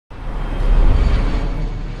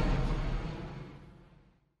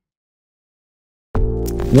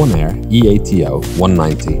OneAir EATO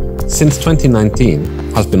 190 since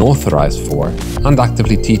 2019 has been authorized for and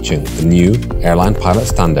actively teaching the new Airline Pilot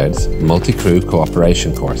Standards Multi-Crew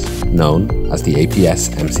Cooperation course, known as the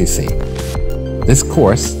APS MCC. This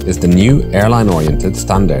course is the new airline-oriented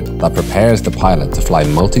standard that prepares the pilot to fly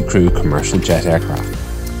multi-crew commercial jet aircraft.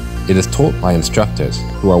 It is taught by instructors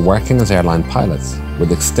who are working as airline pilots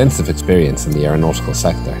with extensive experience in the aeronautical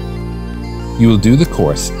sector. You will do the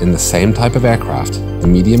course in the same type of aircraft, the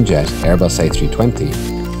medium jet Airbus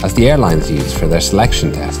A320, as the airlines use for their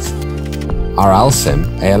selection tests. Our ALSIM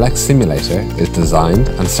ALX simulator is designed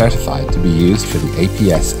and certified to be used for the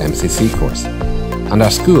APS MCC course, and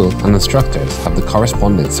our school and instructors have the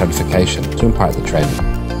corresponding certification to impart the training.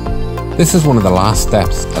 This is one of the last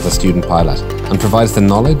steps as a student pilot and provides the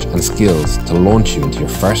knowledge and skills to launch you into your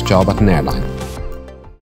first job at an airline.